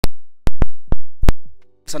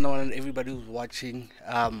Sandawan and everybody who's watching.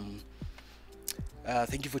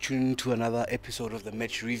 Thank you for tuning in to another episode of the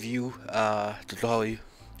match review. Tutu, how are you?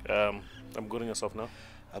 I'm good on yourself now.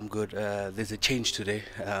 I'm good. There's a change today.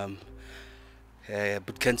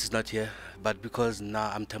 But Kent is not here. But because now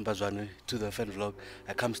I'm Tambazwane to the fan vlog,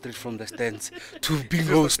 I come straight from the stands to being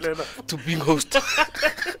host. To being host.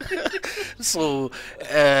 So,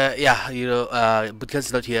 but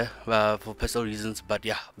Kent's not here for personal reasons. But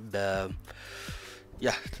yeah,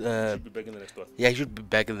 Should be back in the next one. yeah, he should be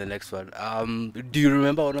back in the next one. Do you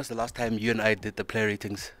remember when was the last time you and I did the player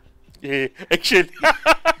ratings? Yeah, actually.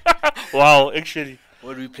 Wow, actually.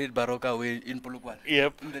 When we played Baroka away in Polokwane.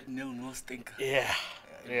 Yep. In that nil-nil stinker. Yeah.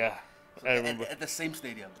 So I remember. At the same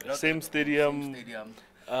stadium. Same stadium. Same stadium.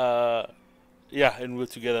 Yeah, and we were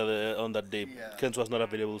together on that day. Yeah. Kent was not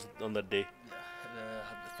available on that day. Yeah.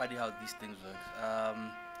 Funny how these things work.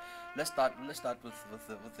 Let's start with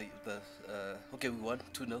the okay, we won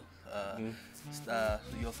 2-0.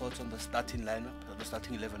 Your thoughts on the starting lineup, the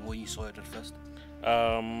starting 11 when you saw it at first?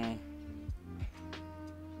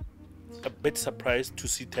 A bit surprised to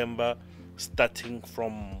see Temba starting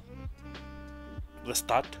from the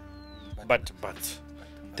start, but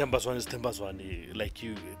Tembazwane is Tembazwane. Like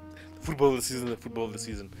you, football of the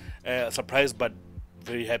season. Surprised but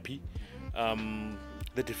very happy.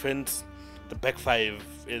 The defense, the back five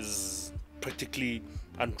is practically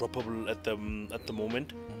undroppable at the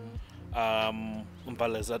moment.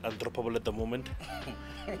 Mbala is undroppable at the moment.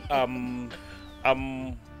 I'm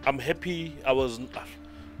happy. I was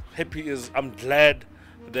happy. I'm glad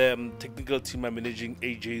the technical team are managing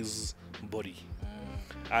AJ's body.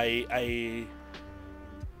 I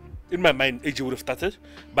in my mind AJ would have started,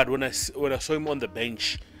 but when I saw him on the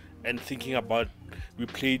bench and thinking about we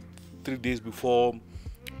played 3 days before,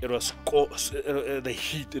 it was the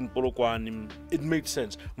heat in Polokwane. It made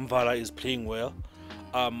sense. Mvala is playing well.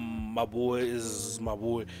 Maboe is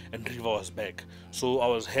Maboe, and Riva was back. So I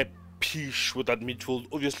was happy with that midfield.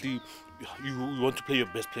 Obviously, you want to play your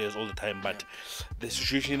best players all the time, but the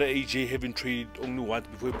situation in AJ having traded only once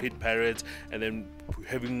before we played Pirates, and then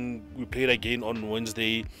we played again on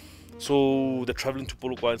Wednesday. So the traveling to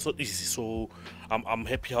Polokwane is not easy. So I'm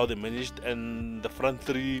happy how they managed, and the front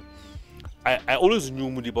three. I always knew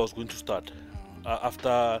Mudiba was going to start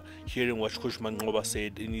after hearing what Coach Mangoba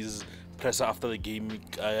said in his presser after the game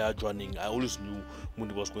joining. I always knew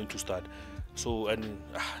Mudiba was going to start. So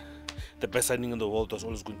the best signing in the world was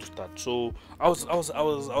always going to start. So I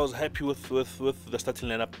was happy with the starting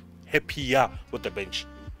lineup. Happier with the bench.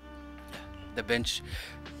 The bench,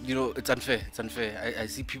 it's unfair. It's unfair. I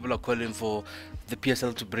see people are calling for the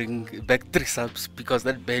PSL to bring back 3 subs because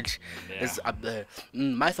that bench is up there.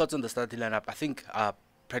 My thoughts on the starting lineup, I think, are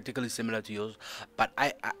practically similar to yours. But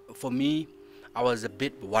for me, I was a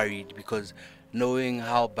bit worried because knowing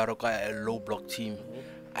how Baroka are a low block team,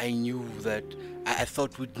 I knew that I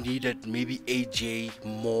thought we needed maybe AJ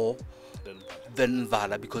more than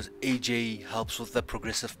Vala, because AJ helps with the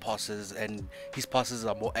progressive passes and his passes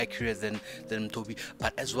are more accurate than Mtobi.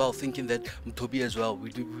 But as well, thinking that Mtobi as well,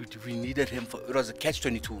 we needed him for, it was a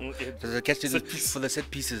catch-22. It was a catch-22 for the set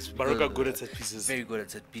pieces. Baroka good at set pieces. Very good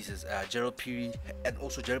at set pieces. Gerald Peary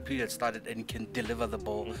had started and can deliver the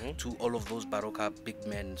ball to all of those Baroka big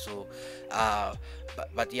men. So,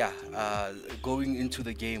 going into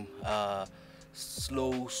the game,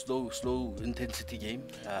 slow intensity game,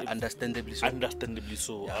 understandably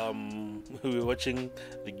so. Yeah. We were watching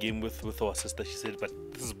the game with our sister. She said, but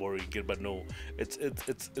this is boring game. But no,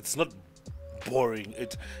 it's not boring.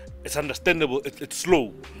 It's understandable. It's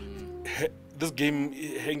slow. This game,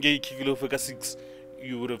 Henge Kikilo Feka 6,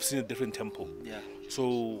 you would have seen a different tempo. Yeah.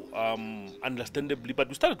 So understandably, but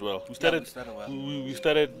we started well. We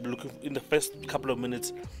started looking in the first couple of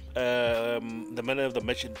minutes. The man of the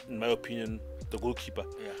match, in my opinion, the goalkeeper,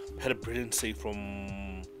 had a brilliant save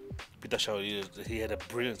from Peter Shaw. He had a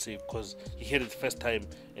brilliant save because he hit it the first time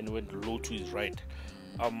and went low to his right.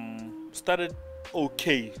 Started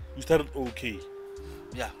okay. We started okay.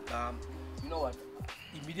 Yeah. You know what?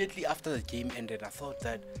 Immediately after the game ended, I thought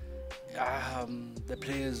that the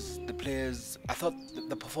players, I thought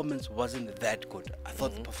the performance wasn't that good.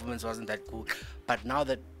 But now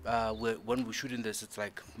that when we're shooting this, it's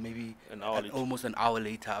like maybe almost an hour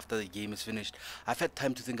later after the game is finished, I've had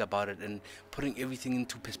time to think about it and putting everything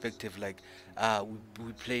into perspective. Like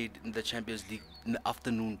we played in the Champions League in the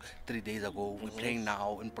afternoon 3 days ago. We're playing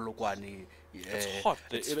now in Polokwane. It's hot.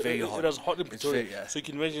 It's very hot. It was hot in Pretoria. So you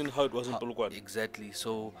can imagine how it was in Polokwane. Exactly.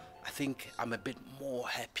 So I think I'm a bit more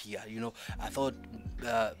happier. I thought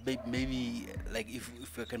maybe like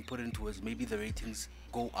if I can put it into words, maybe the ratings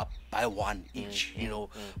go up by 1 each.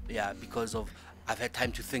 Because of I've had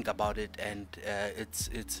time to think about it, and it's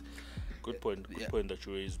Good point. Good yeah. point that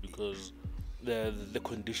you raised, because the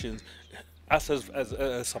conditions, us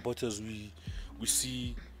as supporters, we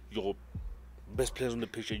see your best players on the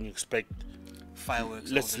pitch and you expect fireworks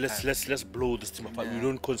all let's the let's time. let's blow this team apart. We Yeah.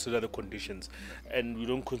 don't consider the conditions, and we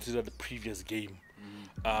don't consider the previous game.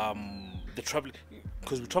 The travel,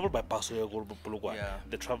 because we travel by bus, Yeah.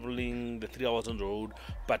 the traveling, the 3 hours on the road,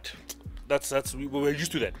 but we were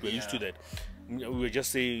used to that. We're used to Yeah. that. We were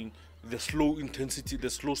just saying the slow intensity, the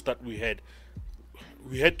slow start we had.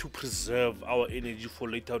 We had to preserve our energy for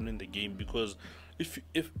later on in the game, because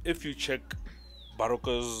if you check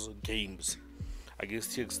Baroka's games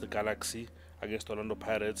against TX the Galaxy, against Orlando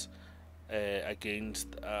Pirates, against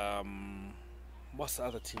what's the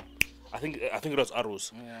other team? I think it was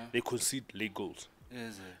Arrows. Yeah. They concede late goals.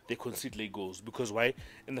 Is it? They concede late goals because why?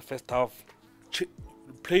 In the first half,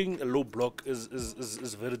 playing a low block is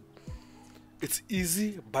very. It's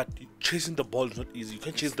easy, but chasing the ball is not easy. You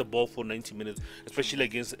can't chase the ball for 90 minutes, especially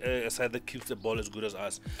against a side that keeps the ball as good as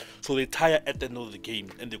us. So they tire at the end of the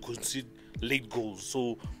game and they concede late goals.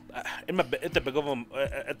 So at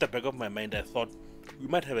the back of my mind, I thought we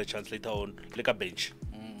might have a chance later on, like a bench.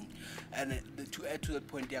 And to add to that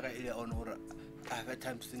point, yeah, earlier on, I've had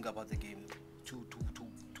time to think about the game, to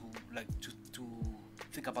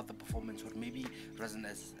think about the performance, or maybe it wasn't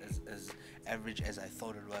as average as I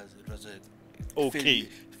thought it was. It was a Okay.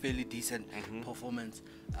 fairly decent performance.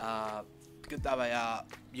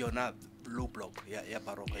 You're not low block, yeah,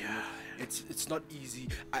 Baroka. You know, it's not easy.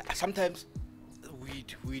 Sometimes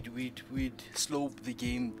we'd slow the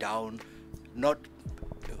game down, not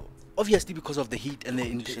obviously because of the heat and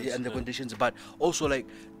the conditions, but also like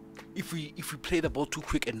if we play the ball too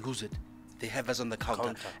quick and lose it, they have us on the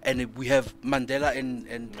counter. And we have Mandela and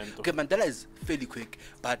okay, Mandela is fairly quick,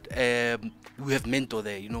 but we have Mento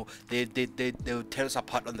there. You know, they will tear us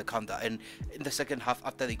apart on the counter. And in the second half,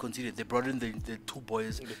 after they conceded, they brought in the two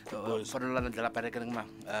boys,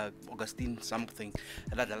 Augustine something,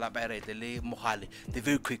 they're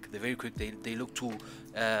very quick. They look to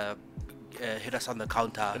hit us on the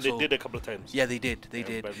counter. And they did a couple of times. Yeah, they did.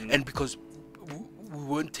 And because we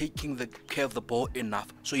weren't taking the care of the ball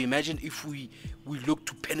enough. So imagine if we look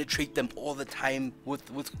to penetrate them all the time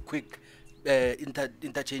with quick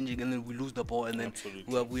interchanging, and then we lose the ball, and then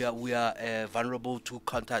we are vulnerable to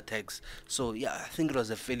counter attacks. So yeah, I think it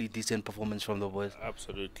was a fairly decent performance from the boys.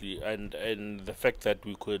 Absolutely, and the fact that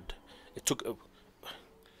we could, it took.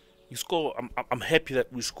 You score. I'm happy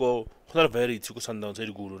that we score. Not very Sundowns.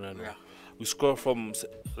 Yeah. We score from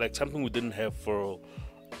like something we didn't have for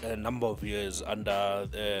a number of years under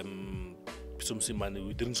Simani.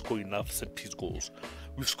 We didn't score enough set piece goals.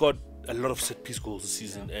 We've scored a lot of set piece goals this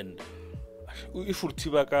season, and if we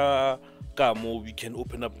can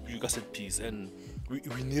open up Yuga set piece, and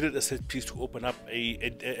we needed a set piece to open up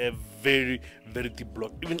a very, very deep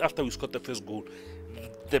block. Even after we scored the first goal,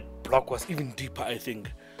 the block was even deeper, I think.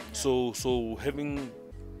 So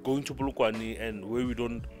going to Polokwane, and where we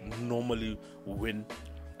don't normally win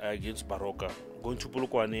against Baroka, going to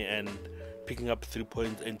Polokwane and picking up 3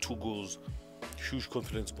 points and 2 goals, huge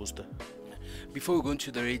confidence booster. Before we go into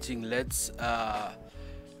the rating, let's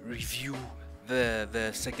review the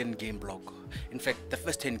second game block. In fact, the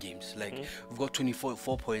first 10 games. Like we've got 24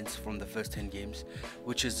 points from the first 10 games,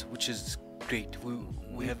 which is great.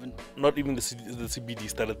 We haven't. Not even the CBD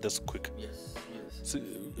started this quick. Yes. So,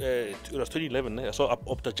 it was 2011. I saw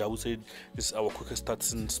Opta Jau said this is our quickest start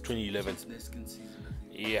since 2011.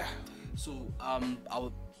 Yeah. So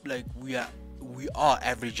we are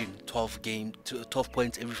averaging 12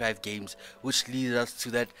 points every 5 games, which leads us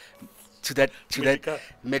to that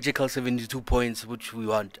magical 72 points which we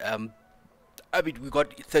want. I mean, we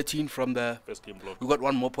got 13 from the first game block. We got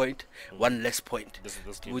 1 more point, 1 less point,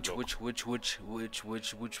 which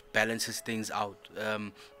balances things out.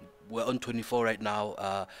 We're on 24 right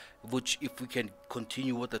now, which if we can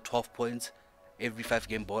continue with the 12 points every 5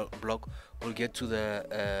 game block, we'll get to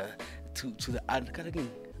the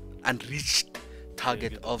unreached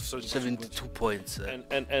target of 72 points.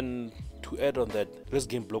 And to add on that, this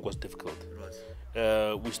game block was difficult. It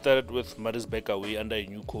was. We started with Marisbeck away under a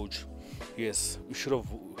new coach. Yes, we should have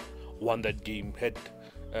won that game. Had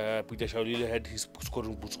Peter Shaulile had his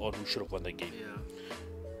scoring boots on, we should have won that game. Yeah.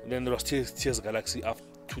 Then there was TS Galaxy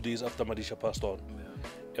 2 days after Madisha passed on. Yeah.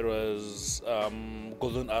 It was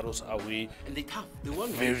Golden Arrows away. And they tough. They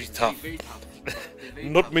won very tough. Very tough. Very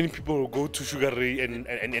Not tough. many people will go to Sugar Ray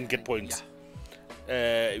and get points.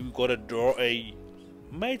 We got a draw,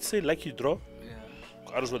 might say lucky draw.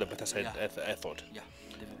 Yeah. Arrows were the better side, Yeah. I thought. Yeah,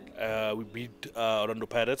 definitely. We beat Orlando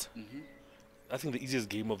Pirates. I think the easiest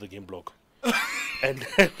game of the game block. and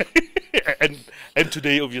and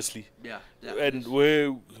today obviously. Yeah. And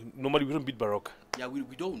where normally we don't beat Baroka. Yeah, we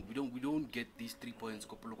don't get these 3 points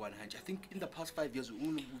go Polokwane Hanch. I think in the past 5 years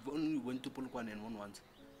we've only went to Polokwane and won once.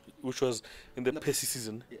 Which was in the Percy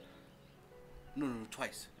season. Yeah. No,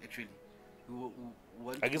 twice actually. We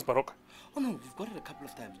went Against Baroka. Oh no, we've got it a couple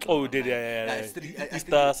of times. Oh, we did, yeah. It's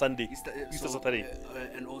Easter Sunday. Easter Saturday.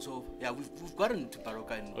 And also, yeah, we've gotten to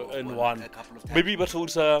Baroka and won a couple of times. Maybe, but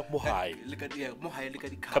also Mohai. Look at Mohai, look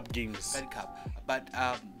at the Cup games. Cup. But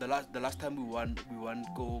the last time we won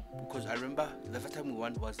go because I remember the first time we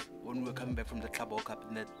won was when we were coming back from the Club World Cup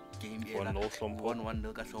in that game.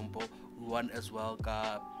 1-1 Ka Hlompo. We won as well.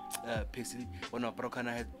 Paisley when our Baroka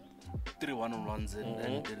had 3-1 on ones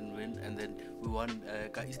and didn't win, and then we won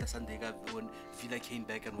Easter Sunday when Villa came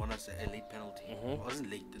back and won us a late penalty. It wasn't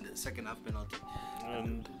late, in the second half penalty.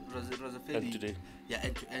 And it was a fairly, and today. Yeah,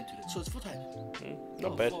 and today. So it's 4 times.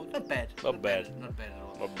 Not bad. Not bad at all. Not bad.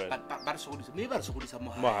 But maybe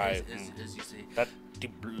more high, as you say. That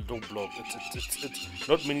deep low block. It's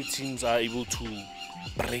not many teams are able to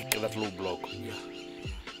break that low block. Yeah.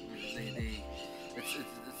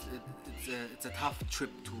 It's a tough trip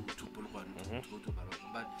to Polokwane to go to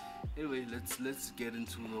Baroka. But anyway, let's get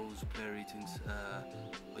into those player ratings.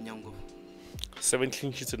 Onyango. 7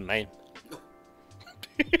 clean sheets and 9.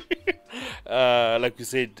 Like we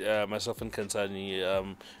said, myself and Kansani,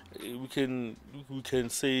 we can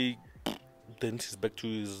say Dennis is back to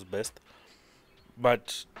his best,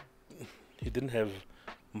 but he didn't have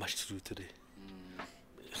much to do today.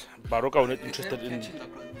 Baroka was not interested in.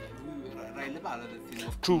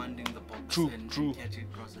 True.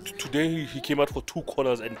 Today he came out for 2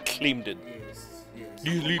 corners and claimed it. Yes.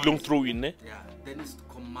 Usually long throw in, eh? Yeah. Dennis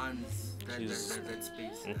commands that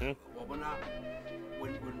space.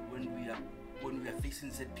 When we are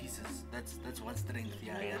facing set pieces, that's one strength.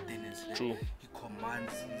 Yeah, Dennis. True. He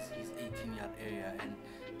commands his 18-yard area, and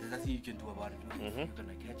there's nothing you can do about it. If you're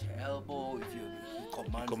gonna catch your elbow, he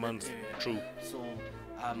commands that area. True. So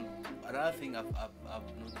another thing I've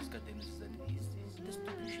noticed about Dennis is that his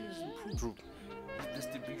distribution has improved. True. His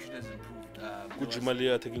distribution has improved.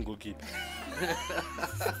 Gujimalia taking goalkeeper.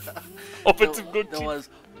 Offensive goalkeeper. There was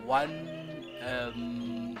one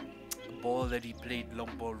ball that he played,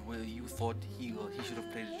 long ball, where you thought he should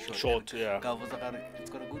have played it short. Yeah.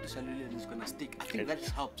 It's gonna go to Shaluli and it's gonna stick. I think that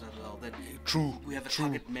helps as well. That True. We have a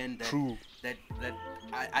target man that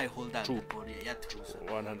I hold out that body. Yeah, true.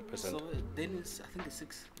 100%. So Dennis, I think it's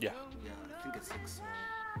 6. Yeah. Yeah, I think it's 6.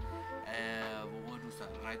 What was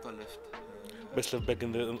that? Right or left? Best left back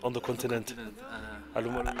on the continent.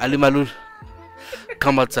 Ali Malul,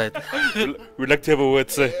 come outside. We'd like to have a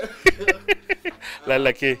word, sir.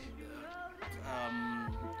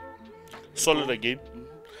 Solid again.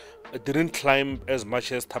 It didn't climb as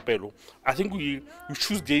much as Tapelo. I think we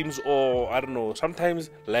choose games, or I don't know, sometimes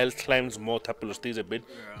Lyle climbs more, Tapelo stays a bit.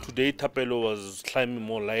 Today Tapelo was climbing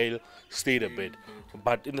more, Lyle stayed a bit.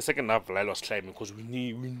 But in the second half, Lyle was climbing because we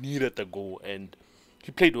needed the goal, and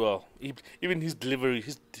he played well. Even his delivery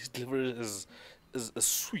is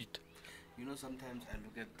sweet. You know, sometimes I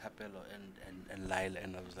look at Tapelo and Lyle,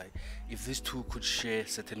 and I was like, if these two could share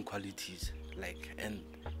certain qualities,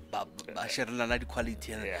 share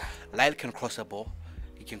quality. Lyle can cross a ball,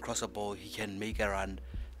 he can make a run.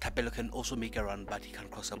 Tapelo can also make a run, but he can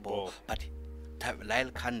cross a ball. But Lyle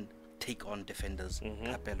can take on defenders.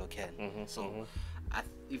 Tapelo can. So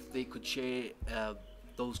if they could share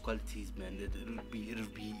those qualities, man,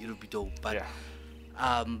 it'll be dope. But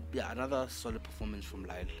another solid performance from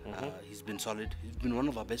Lyle. He's been solid. He's been one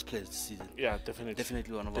of our best players this season. Yeah,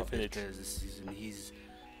 definitely one of our best players this season. He's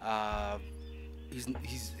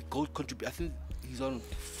goal contribution. I think he's on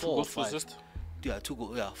 4 or 5. Yeah,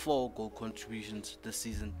 4 goal contributions this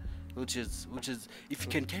season. Which is if he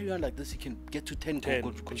can carry on like this, he can get to 10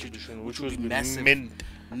 goal contribution, which would be massive.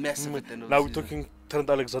 Massive at the end of now we're talking Trent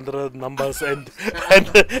Alexander numbers and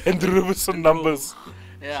Robinson numbers.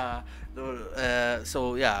 Yeah.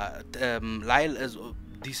 Lyle is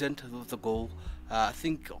decent with the goal. I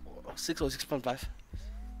think 6 or 6.5.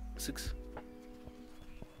 6.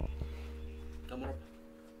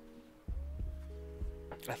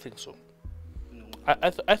 I think so.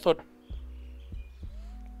 I thought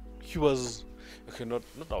he was not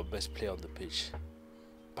our best player on the pitch,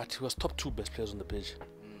 but he was top 2 best players on the pitch.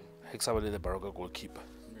 Hexabale, the Baroka goalkeeper.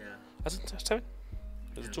 Yeah. I think 7.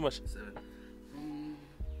 Is it too much? 7.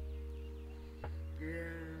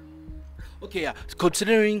 Okay, yeah.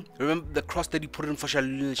 Considering, remember the cross that he put in for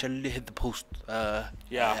Shalili, Shalili hit the post.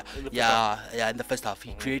 Yeah, In the first half,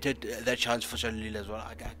 he created that chance for Shalili as well.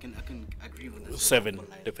 I can agree with that. 7,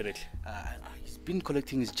 definitely. He's been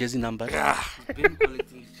collecting his jersey number. Yeah. He's been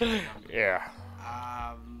collecting his jersey number. Yeah.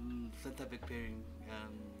 Center back pairing.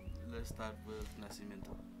 Let's start with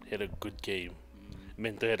Nascimento. He had a good game.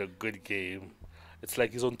 Mento had a good game. It's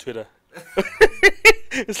like he's on Twitter.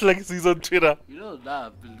 It's like he's on Twitter. You know, now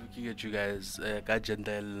I've been looking at you guys.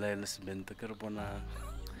 Nascimento.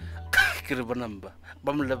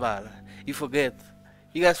 You forget.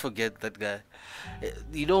 You guys forget that guy.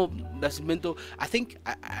 You know, Nascimento, I think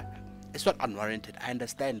it's not unwarranted. I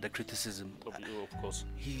understand the criticism. Of course.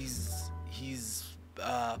 His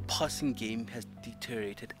passing game has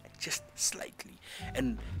deteriorated just slightly,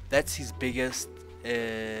 and that's his biggest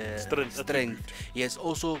strength. Yes,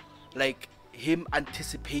 also like him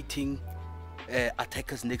anticipating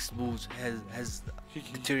attackers' next moves has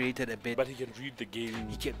deteriorated a bit. But he can read the game.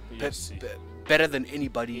 He can Yes, better than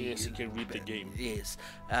anybody. Yes, he can read the game. Yes,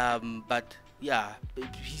 but yeah,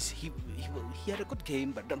 he had a good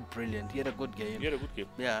game, but not brilliant. He had a good game. He had a good game.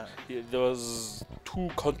 Yeah. There was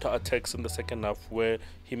 2 counter attacks in the second half where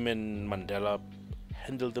him and Mandela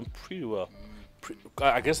handled them pretty well.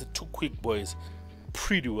 I guess the 2 quick boys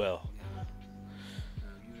pretty well.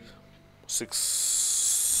 6.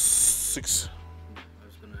 I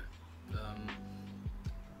was gonna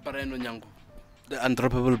Breno Nyango, the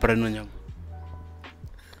undroppable Breno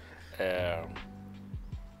Nyango.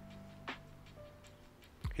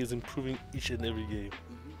 He's improving each and every game.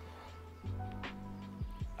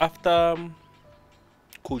 After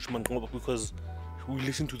Coach Mangoba, because we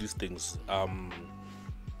listen to these things,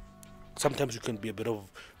 sometimes we can be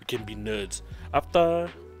nerds. After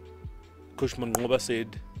Coach Mangoba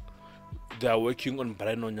said they are working on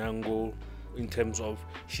Brian Onyango in terms of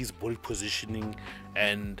his body positioning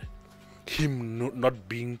and him not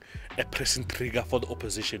being a pressing trigger for the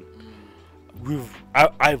opposition.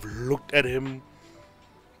 I've looked at him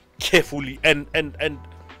carefully and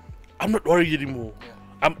I'm not worried anymore.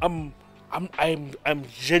 I'm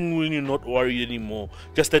genuinely not worried anymore.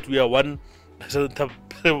 Just that we are one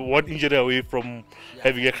injury away from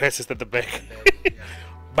having a crisis at the back.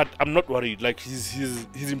 But I'm not worried. Like he's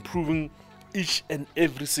improving each and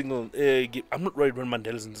every single game. I'm not worried when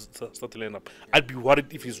Mandela's in the starting lineup. I'd be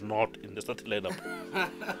worried if he's not in the starting lineup.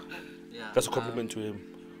 That's a compliment to him.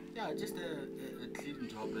 Yeah, just a clean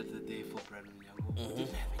job at the day for Brandon Nyango. We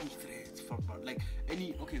didn't have any threats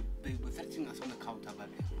they were threatening us on the counter, but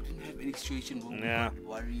we didn't have any situation where we were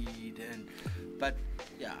worried. But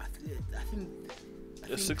yeah, I think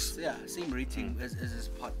 6. Yeah, same rating as his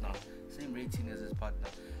partner.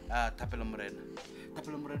 Tapelo Morena.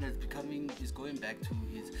 Tapelo Morena is going back to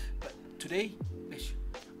his. But today,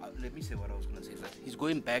 let me say what I was gonna say. That he's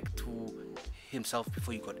going back to himself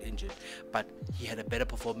before he got injured, but he had a better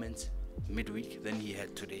performance midweek than he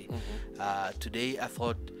had today. Today, I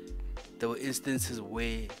thought there were a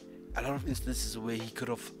lot of instances where he could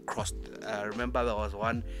have crossed. Remember, there was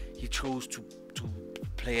one he chose to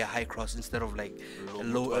play a high cross instead of like a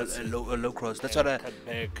low cross. That's what I cut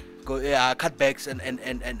back. Cutbacks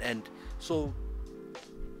and so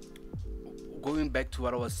going back to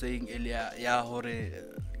what I was saying earlier,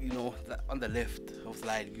 on the left of the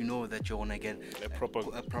line, you know that you're gonna get a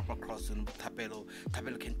proper cross, and Tapelo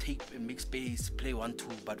can take and make space, play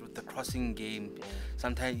 1-2, but with the crossing game,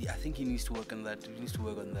 sometimes I think he needs to work on that.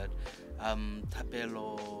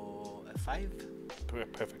 Tapelo a 5.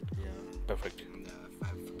 Perfect. Yeah. Perfect. 5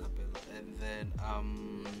 for Tapelo, and then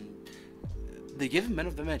they gave him man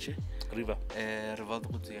of the match. Riva. Rivaldo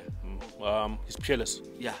Gutierrez. He's peerless.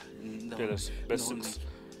 Yeah. Peerless. Best 6.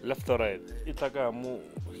 Left or right. Itakamu,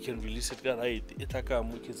 he can release it right.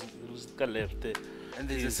 Itakamu, he can release it left. And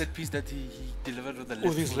there's a set piece that he delivered with the left.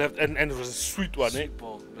 With his left, and it was a sweet one, Sweet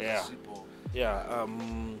ball. Yeah. Sweet ball. Yeah.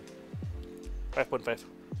 5.5.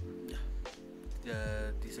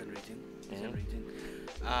 Yeah. Decent rating.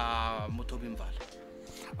 Mutobi Mvala.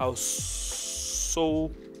 I was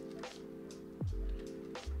so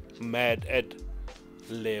mad at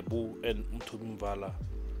Lebo and Mutobi Mvala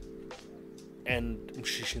and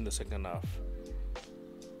Mshishi in the second half.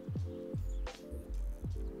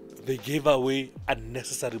 They gave away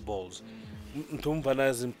unnecessary balls. Mutobi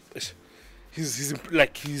Mvala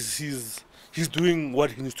he's doing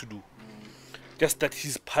what he needs to do. Just that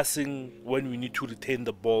his passing when we need to retain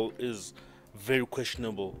the ball is very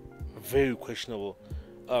questionable. Very questionable.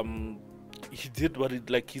 He did what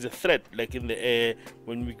he's a threat, like in the air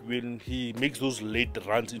when he makes those late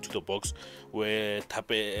runs into the box where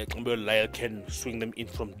Lyle can swing them in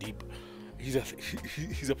from deep.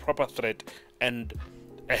 he's a proper threat and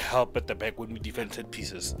a help at the back when we defend set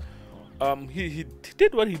pieces. He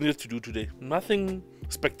did what he needed to do today. Nothing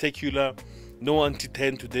spectacular. No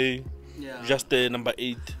anti-10 today. Yeah. Just the number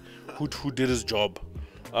 8 who did his job.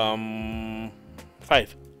 5.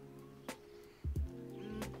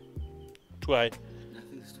 Too high. I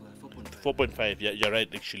think it's 4.5. Yeah, you're right.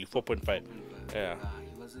 Actually, 4.5. Yeah.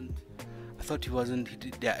 He wasn't. I thought he wasn't.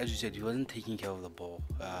 Yeah, as you said, he wasn't taking care of the ball.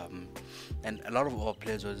 And a lot of our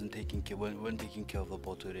players weren't taking care of the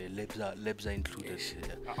ball today. Lebza included.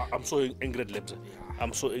 I'm so angry at Lebza.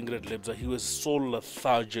 I'm so angry at Lebza. He was so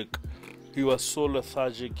lethargic. He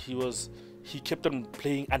kept on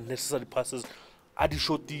playing unnecessary passes. Adi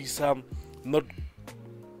Shoti not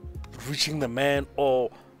reaching the man, or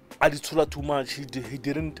Adi Tula too much. He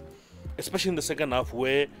didn't, especially in the second half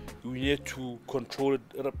where we need to control it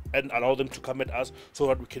and allow them to come at us so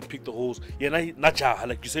that we can pick the holes. Yeah, like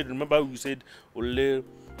you said, remember we said we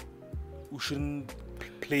shouldn't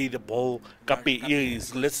play the ball.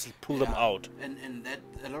 Let's pull them out. And that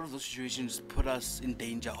a lot of those situations put us in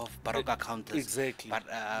danger of Baroka counters. Exactly. But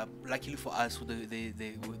luckily for us, they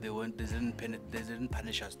didn't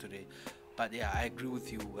punish us today. But yeah, I agree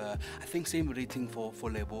with you. I think same rating for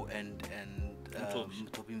Lebo and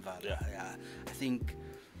Tobimvala. Yeah, I think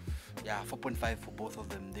 4.5 for both of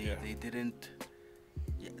them. They didn't.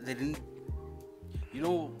 You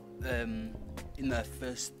know, in the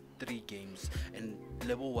first 3 games, and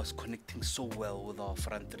Lebo was connecting so well with our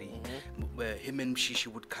front 3, where him and Mshishi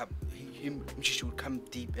would come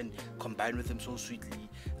deep and combine with him so sweetly.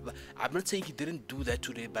 But I'm not saying he didn't do that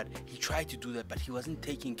today, but he tried to do that, but he wasn't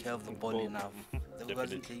taking care of the ball enough. He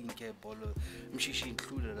wasn't taking care of the ball, Mshishi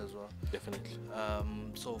included as well. Definitely.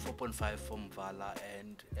 So 4.5 from Vala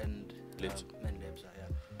and Lebza.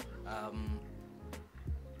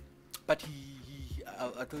 But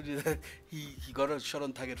I told you that he got a shot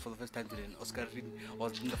on target for the first time today. And Oscar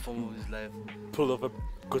was in the form of his life. Pulled off a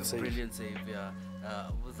good save. Brilliant save, yeah.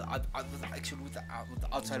 With the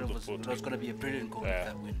outside of us, it was going to be a brilliant goal if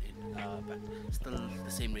that went in. But still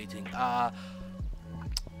the same rating.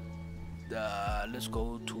 Let's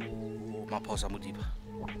go to Maposa Modiba.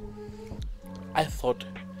 I thought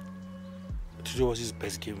today was his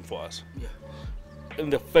best game for us. Yeah. In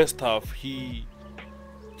the first half, he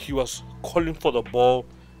was calling for the ball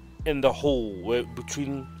in the hole where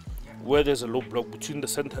there's a low block between the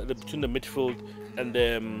center, between the midfield and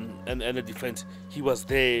the defense. He was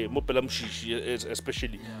there, Mopela Mshishi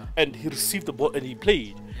especially, and he received the ball and he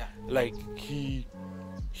played. Like he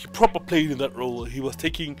proper played in that role. He was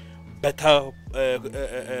taking better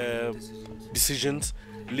decisions.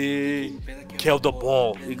 Care of the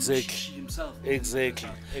ball. Exactly.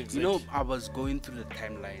 You know, I was going through the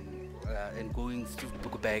timeline and going through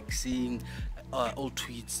book bag, seeing old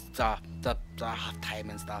tweets, that half time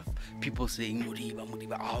and stuff. People saying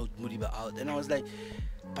Modiba out, and I was like,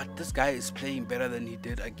 but this guy is playing better than he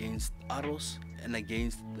did against Aros and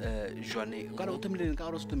against Joanne. No.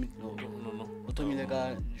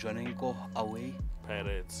 Away.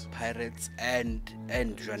 Pirates and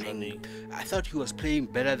Joanne. I thought he was playing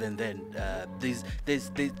better than then. There's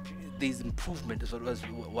improvement is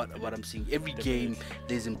what I'm seeing. Every game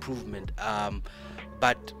there's improvement.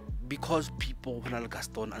 But because people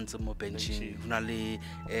Gaston and some more benching,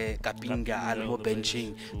 Kapinga and more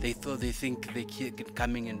benching, they think they keep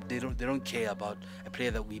coming and they don't care about a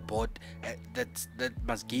player that we bought that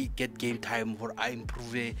must get game time or I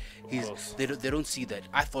improve. They don't see that.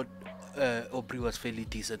 I thought Aubrey was fairly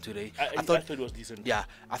decent today. I thought it was decent. Yeah,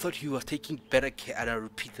 I thought he was taking better care, and I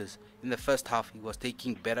repeat this. In the first half, he was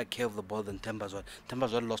taking better care of the ball than Tembazwan.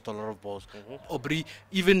 Tembazwan lost a lot of balls. Aubrey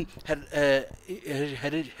even hadn't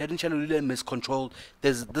Shalulile miscontrolled.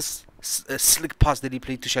 There's this slick pass that he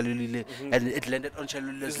played to Shalulile, and it landed on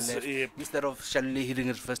Shalulile's left instead of Shalulile hitting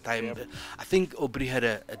it first time. I think Aubrey had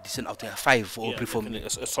a decent outing. 5 for Aubrey for me. A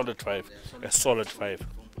solid 5. A solid 5.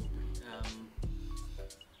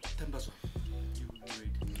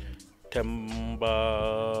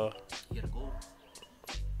 Temba.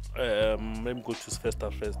 Let me go to his first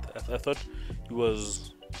half first. I thought he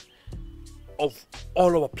was, of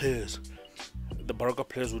all our players, the Baroka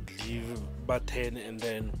players would leave but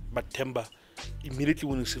Temba, immediately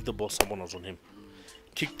when he received the ball, someone was on him.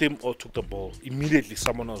 Kicked him or took the ball. Immediately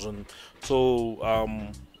someone was on him. So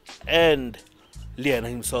and Liana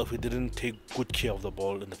himself, he didn't take good care of the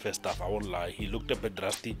ball in the first half. I won't lie. He looked a bit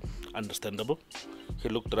rusty, understandable. He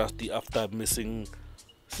looked rusty after missing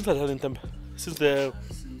since the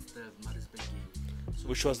Marisburg game,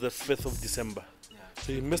 which was the 5th of December.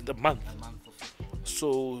 So he missed a month.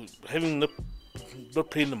 So having not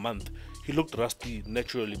playing a month, he looked rusty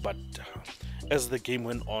naturally, but as the game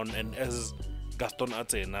went on and as Gaston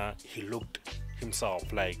Atsena, he looked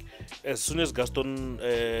himself. Like as soon as Gaston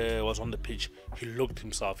was on the pitch, he looked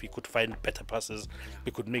himself. He could find better passes,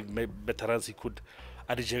 he could make better runs, he could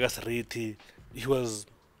Adijegas rate. He was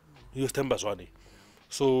Tembazwane.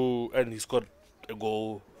 So and he scored a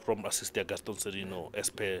goal from assist Gaston Serino as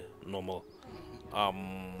per normal.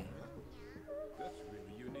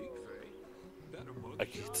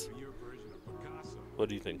 Like it's, what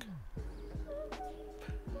do you think?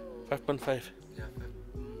 5.5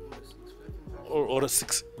 or a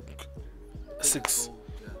 6? 6.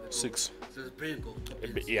 6. So it's brilliant goal.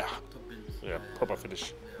 Yeah. Yeah, proper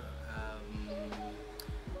finish.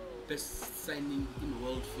 Best signing in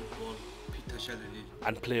world football, Peter Shalili.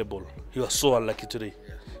 Unplayable. He was so unlucky today.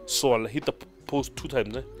 So unlucky. Hit the post 2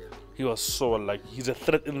 times. He was so unlucky. He's a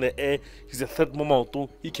threat in the air. He's a threat Momauto.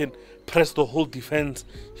 He can press the whole defense.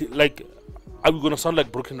 Are we going to sound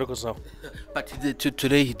like broken records now? But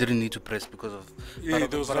today he didn't need to press because of there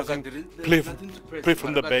was nothing. Play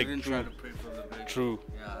from the back. True.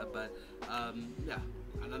 Yeah, but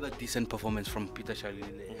another decent performance from Peter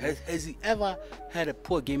Shalili. Has he ever had a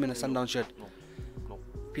poor game in a Sundowns shirt? No.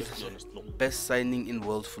 Peter Shalili, best signing in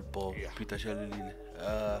world football. Peter Shalili.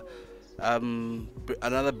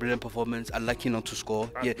 Another brilliant performance. Unlucky not to score.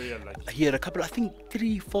 He had a couple, I think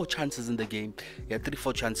 3-4 chances in the game.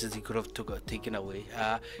 3-4 chances he could have taken away.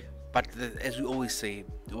 But as we always say,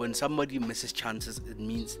 when somebody misses chances, it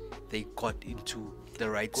means they got into the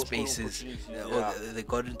right spaces. They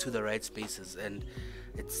got into the right spaces, and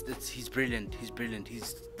he's brilliant. He's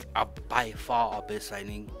by far our best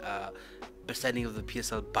signing of the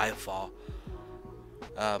PSL by far.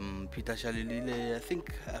 Peter Shalili, I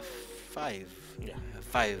think 5.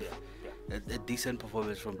 5. A decent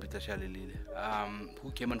performance from Peter Shalili.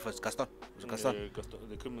 Who came on first? Gaston? Was it Gaston? Gaston.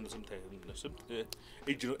 They came in the same time.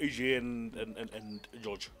 AJ and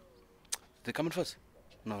George. They come in first?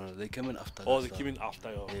 No, they came in after. Oh, they came in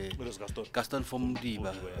after. It was Gaston. Gaston from the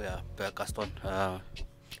Gaston.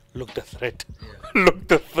 Look the threat. Look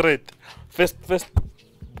the threat. First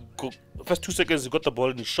 2 seconds he got the ball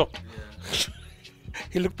and he shot.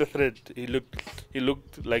 He looked the threat. He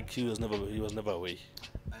looked like he was never away.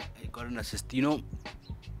 I got an assist. You know,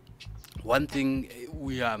 one thing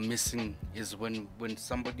we are missing is when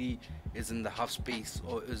somebody is in the half space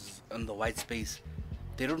or is in the wide space,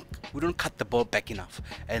 we don't cut the ball back enough.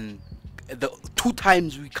 And the 2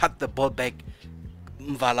 times we cut the ball back,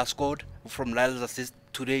 Mvala scored from Lyle's assist.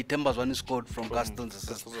 Today, Tembazwane scored from Gaston's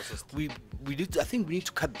assist. I think we need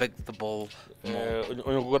to cut back the ball more.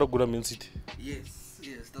 Yes,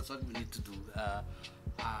 that's what we need to do.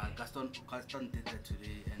 Gaston did that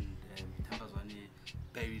today, and Tembazwane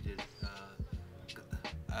buried it.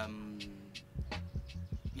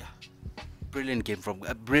 Brilliant game from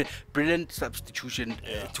brilliant substitution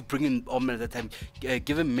to bring in Omer at that time.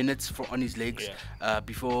 Give him minutes on his legs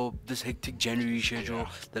before this hectic January schedule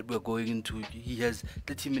that we're going into. He has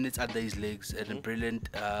 30 minutes under his legs, and a brilliant.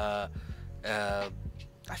 I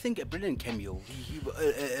think a brilliant cameo.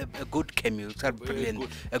 A good cameo. It's not brilliant.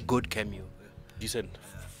 A good cameo. Decent.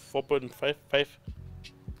 4.5, 5.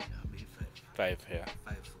 Maybe 5. 5, yeah.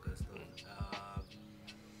 5 for Gaston.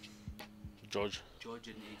 George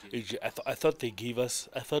and AJ. I thought they gave us.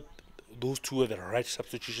 I thought those two were the right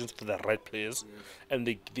substitutions for the right players, and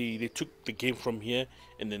they took the game from here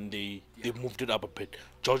and then they moved it up a bit.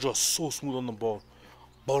 George was so smooth on the ball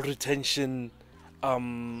retention,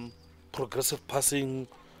 progressive passing,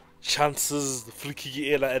 chances, the free kick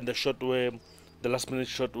era, and the last minute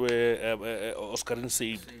shot where Oscarin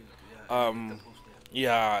saved.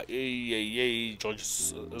 George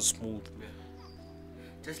is smooth.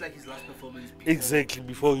 Just like his last performance. Exactly,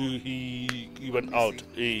 before he went out.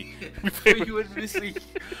 Before he went missing.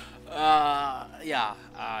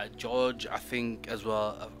 George, I think as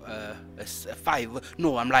well, a 5.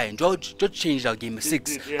 No, I'm lying. George changed our game, a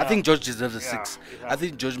 6. I think George deserves a 6. I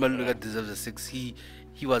think George Maluga deserves a 6. He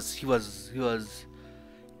was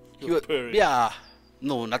purring.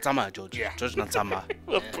 No, Natsama, George. Yeah. George Natsama. He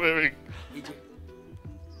was purring.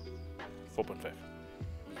 4.5.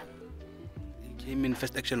 He came in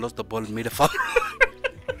first action, lost the ball, made a foul.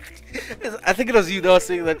 I think it was you that was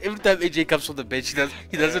saying that every time AJ comes from the bench,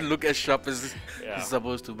 he doesn't look as sharp as he's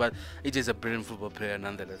supposed to. But AJ is a brilliant football player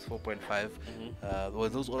nonetheless. 4.5. Were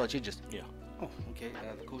those all our changes? Yeah. Oh, okay.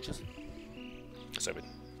 The coaches? 7.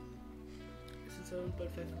 Isn't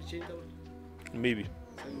 7.5 change that one? Maybe,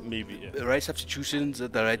 yeah. The right substitutions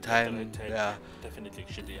at the right time. Yeah. Definitely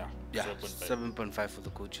should, yeah. 7.5 for the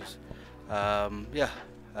coaches.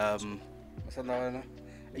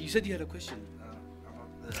 You said you had a question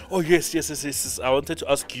about Oh yes. I wanted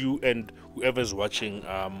to ask you and whoever's watching.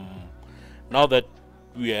 Now that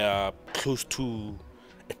we are close to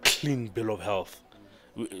a clean bill of health,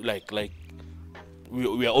 we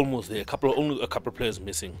are almost there. Only a couple of players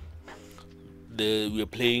missing. We are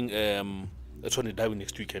playing a Tony Derby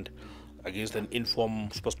next weekend against an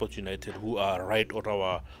informed Sport United who are right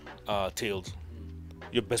on our tails.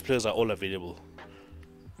 Your best players are all available.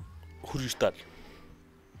 Who do you start?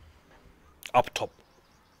 Up top.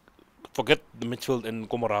 Forget the midfield and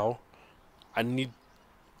Komorao. I need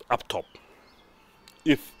up top.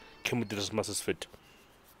 If Kemudrismas is fit.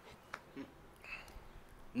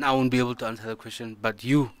 Now I won't be able to answer the question, but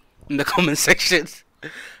you in the comment sections.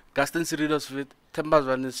 Gaston Cirido's fit,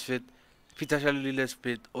 Tembazwan is fit, Peter Shalulile is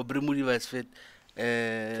fit, Obri Mudiva is fit,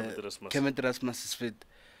 Kemet Rasmus is fit,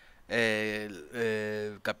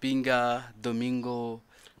 Kapinga, Domingo,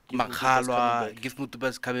 Makhalwa, Gift Mutuba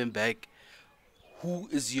is coming back. Who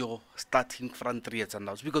is your starting front three at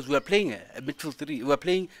Sundowns? Because we are playing a midfield three. We are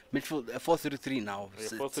playing midfield 4-3-3 now.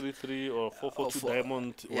 4-3-3 or 4-4-2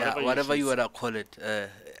 Diamond. Yeah, whatever you wanna call it.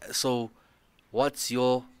 So, what's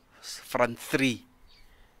your front three?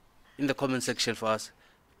 In the comment section for us.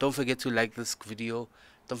 Don't forget to like this video.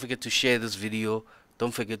 Don't forget to share this video.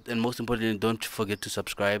 Don't forget, and most importantly, don't forget to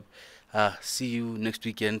subscribe. See you next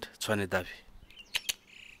weekend. Tshwane Dabi.